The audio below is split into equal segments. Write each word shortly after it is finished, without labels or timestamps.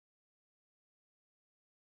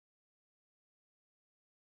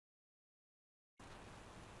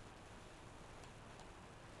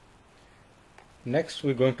Next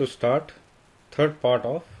we're going to start third part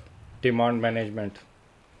of demand management.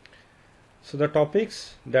 So the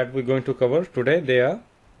topics that we're going to cover today, they are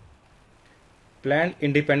planned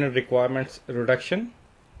independent requirements reduction,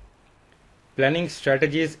 planning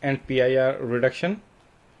strategies and PIR reduction,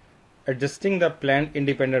 adjusting the planned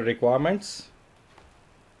independent requirements,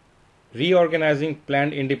 reorganizing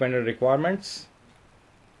planned independent requirements,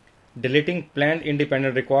 deleting planned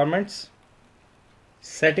independent requirements,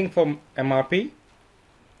 setting for MRP,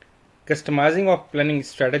 customizing of planning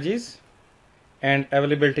strategies, and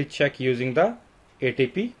availability check using the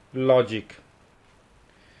ATP logic.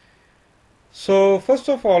 So first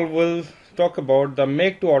of all, we'll talk about the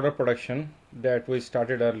make to order production that we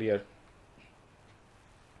started earlier.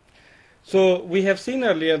 So we have seen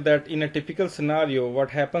earlier that in a typical scenario, what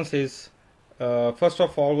happens is, first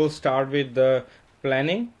of all, we'll start with the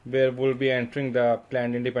planning, where we'll be entering the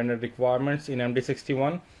planned independent requirements in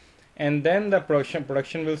MD61, and then the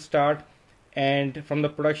production will start, and from the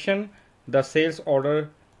production the sales order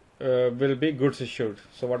will be goods issued.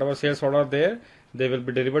 So whatever sales order there, they will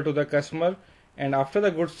be delivered to the customer, and after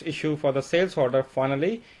the goods issue for the sales order,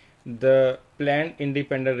 finally the planned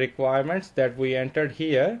independent requirements that we entered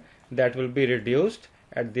here, that will be reduced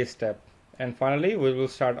at this step, and finally we will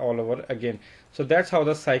start all over again. So that's how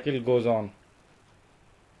the cycle goes on.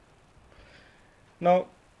 Now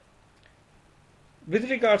with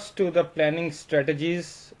regards to the planning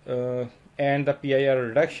strategies and the PIR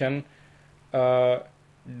reduction,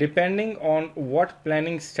 depending on what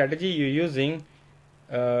planning strategy you're using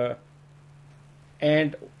and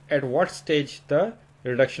at what stage the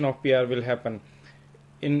reduction of PIR will happen.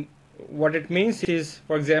 In what it means is,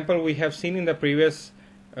 for example, we have seen in the previous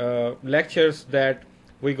lectures that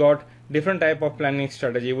we got different type of planning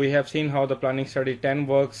strategy. We have seen how the planning strategy 10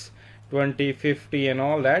 works, 20, 50 and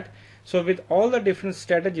all that. So with all the different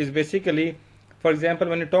strategies, basically, for example,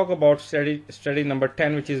 when you talk about strategy number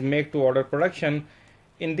 10, which is make to order production,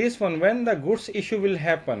 in this one, when the goods issue will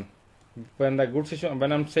happen, when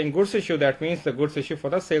I'm saying goods issue, that means the goods issue for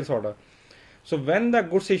the sales order. So when the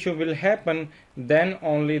goods issue will happen, then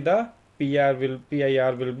only the PIR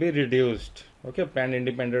will be reduced. Okay, planned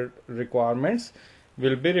independent requirements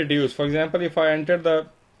will be reduced. For example, if I enter the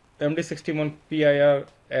MD61 PIR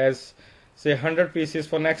as say 100 pieces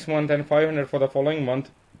for next month and 500 for the following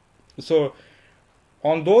month, so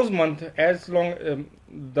on those months, as long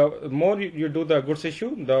the more you do the goods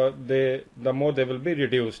issue, the more they will be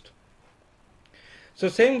reduced. So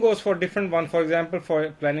same goes for different one. For example,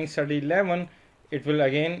 for planning study 11, it will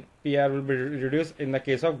again PIR will be reduced in the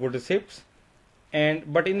case of good receipts,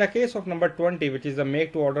 but in the case of number 20, which is the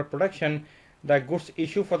make to order production, the goods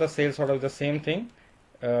issue for the sales order is the same thing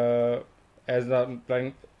as the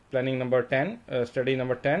planning number 10, study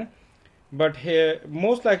number 10. But here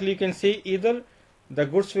most likely you can see either the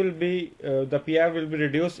goods will be the PIR will be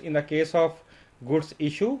reduced in the case of goods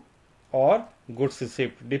issue or goods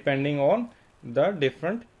receipt, depending on the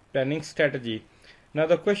different planning strategy. Now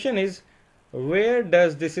the question is, where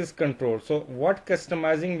does this is controlled? So what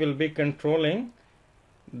customizing will be controlling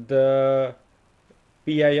the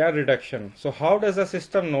PIR reduction? So how does the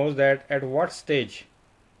system knows that at what stage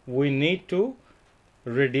we need to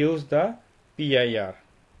reduce the PIR?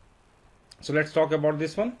 So let's talk about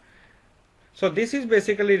this one. So this is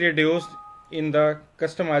basically reduced in the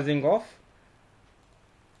customizing of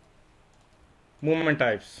movement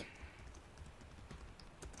types.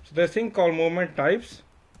 So there's a thing called movement types,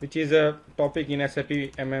 which is a topic in SAP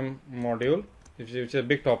MM module, which is a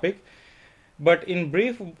big topic. But in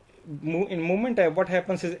brief, in movement type, what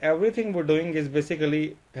happens is everything we're doing is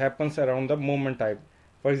basically happens around the movement type.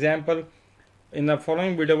 For example, in the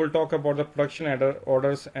following video, we'll talk about the production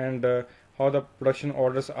orders and how the production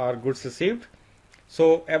orders are goods received.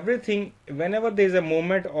 So everything, whenever there is a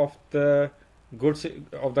movement of the goods,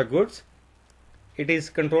 it is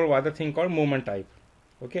controlled by the thing called movement type.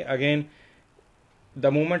 Okay, again,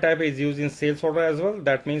 the movement type is used in sales order as well.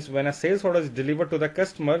 That means when a sales order is delivered to the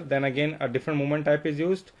customer, then again a different movement type is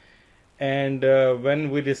used. And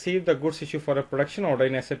when we receive the goods issue for a production order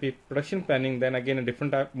in SAP production planning, then again a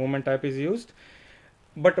different movement type is used.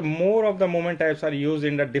 But more of the movement types are used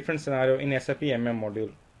in the different scenario in SAP MM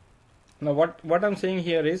module. Now what I'm saying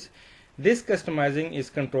here is, this customizing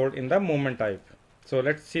is controlled in the movement type. So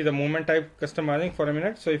let's see the movement type customizing for a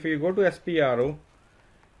minute. So if you go to SPRO,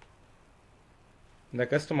 the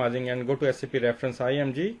customizing, and go to SAP reference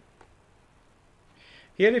IMG,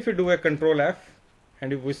 here if you do a control F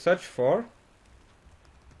and if we search for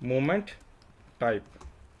movement type,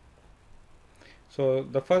 so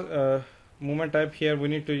the first movement type, here we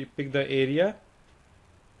need to pick the area.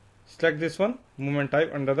 select this one, movement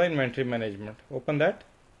type under the inventory management. Open that.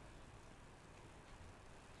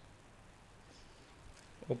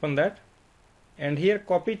 Open that, and here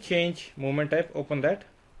copy change movement type. Open that.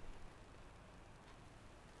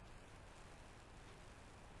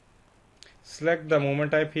 Select the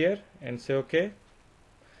movement type here and say OK.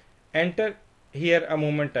 Enter here a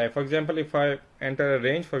movement type. For example, if I enter a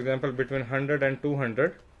range, for example between 100 and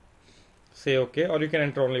 200, say OK, or you can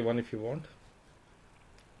enter only one if you want.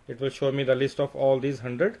 It will show me the list of all these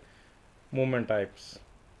 100 movement types.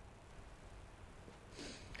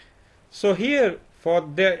 So here, for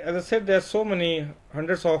there, as I said, there are so many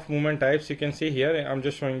hundreds of movement types. You can see here, I'm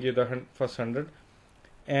just showing you the first 100,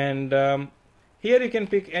 and here you can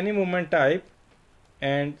pick any movement type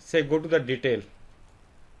and say go to the detail.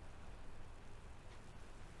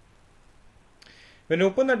 When you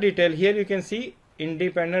open the detail, here you can see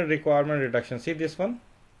independent requirement reduction. See this one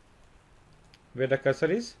where the cursor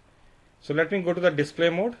is. So let me go to the display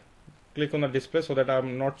mode, click on the display so that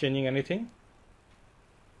I'm not changing anything.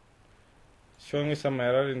 Showing me some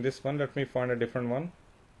error in this one. Let me find a different one.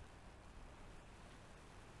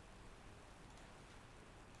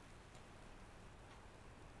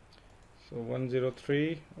 So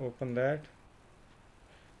 103, open that.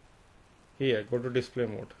 Here, go to display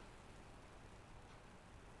mode.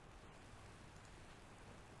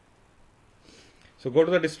 So go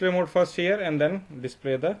to the display mode first here, and then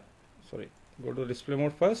display the, go to display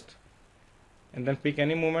mode first, and then pick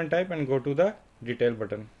any movement type and go to the detail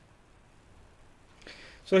button.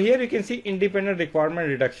 So here you can see independent requirement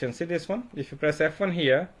reduction. See this one? If you press F1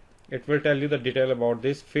 here, it will tell you the detail about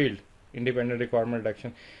this field, independent requirement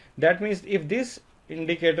reduction. That means if this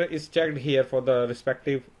indicator is checked here for the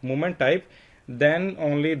respective movement type, then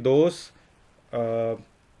only those PR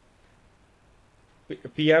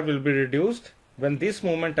will be reduced when this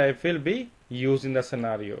movement type will be used in the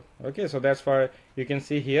scenario. Okay, so that's why you can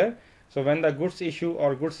see here. So when the goods issue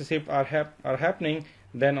or goods receipt are happening,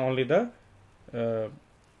 then only the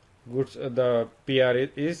the PIR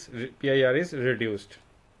is reduced.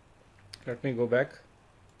 Let me go back.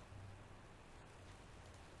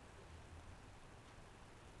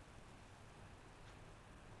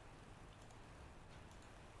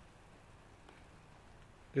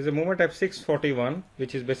 This is a movement type 641,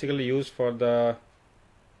 which is basically used for the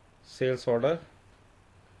sales order.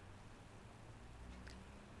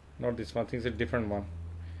 Not this one, I think it's a different one.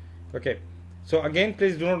 Okay, so again,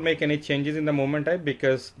 please do not make any changes in the movement type,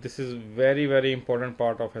 because this is very important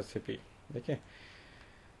part of SAP. Okay,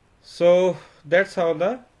 so that's how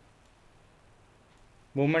the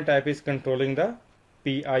movement type is controlling the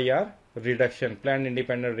PIR reduction, planned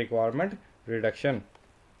independent requirement reduction.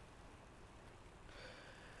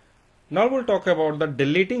 Now we'll talk about the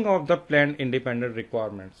deleting of the planned independent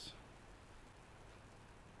requirements.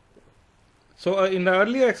 So in the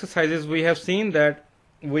earlier exercises, we have seen that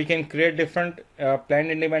we can create different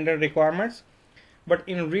planned independent requirements, but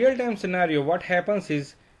in real-time scenario, what happens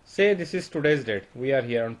is, say this is today's date, we are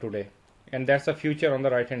here on today, and that's the future on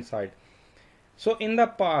the right hand side. So in the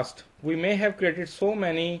past, we may have created so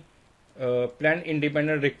many planned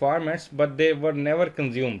independent requirements, but they were never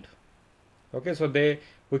consumed. Okay, so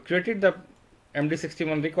we created the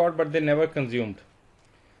MD61 record, but they never consumed.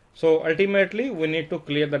 So ultimately, we need to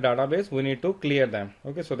clear the database. We need to clear them.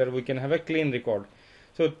 Okay, so that we can have a clean record.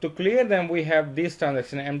 So to clear them, we have these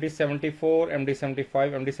transactions: MD74,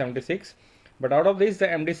 MD75, MD76. But out of these, the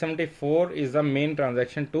MD74 is the main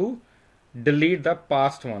transaction to delete the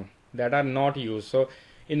past one that are not used. So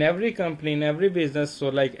in every company, in every business, so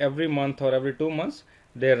like every month or every 2 months,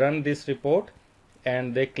 they run this report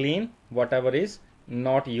and they clean whatever is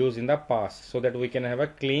not used in the past, so that we can have a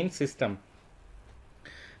clean system.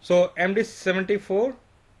 So MD74,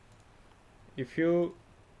 if you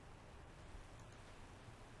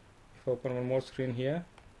open one more screen here,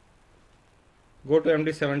 go to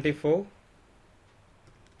MD74.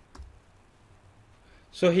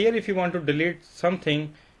 So here, if you want to delete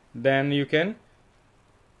something, then you can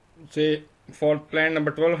say for plan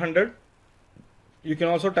number 1200, you can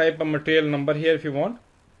also type a material number here if you want,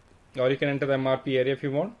 or you can enter the MRP area if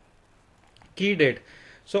you want. Key date.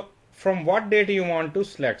 So from what date you want to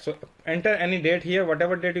select. So enter any date here.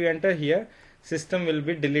 Whatever date you enter here, system will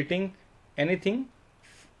be deleting anything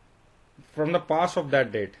from the past of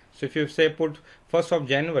that date. So if you say put 1st of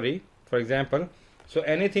January, for example, so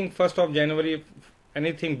anything 1st of January,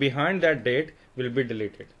 anything behind that date will be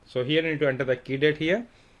deleted. So here you need to enter the key date here,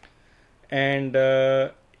 and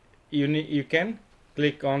you can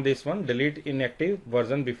click on this one, delete inactive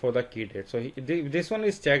version before the key date. So if this one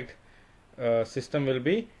is checked, system will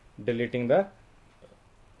be deleting the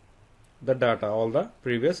data, all the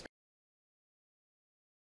previous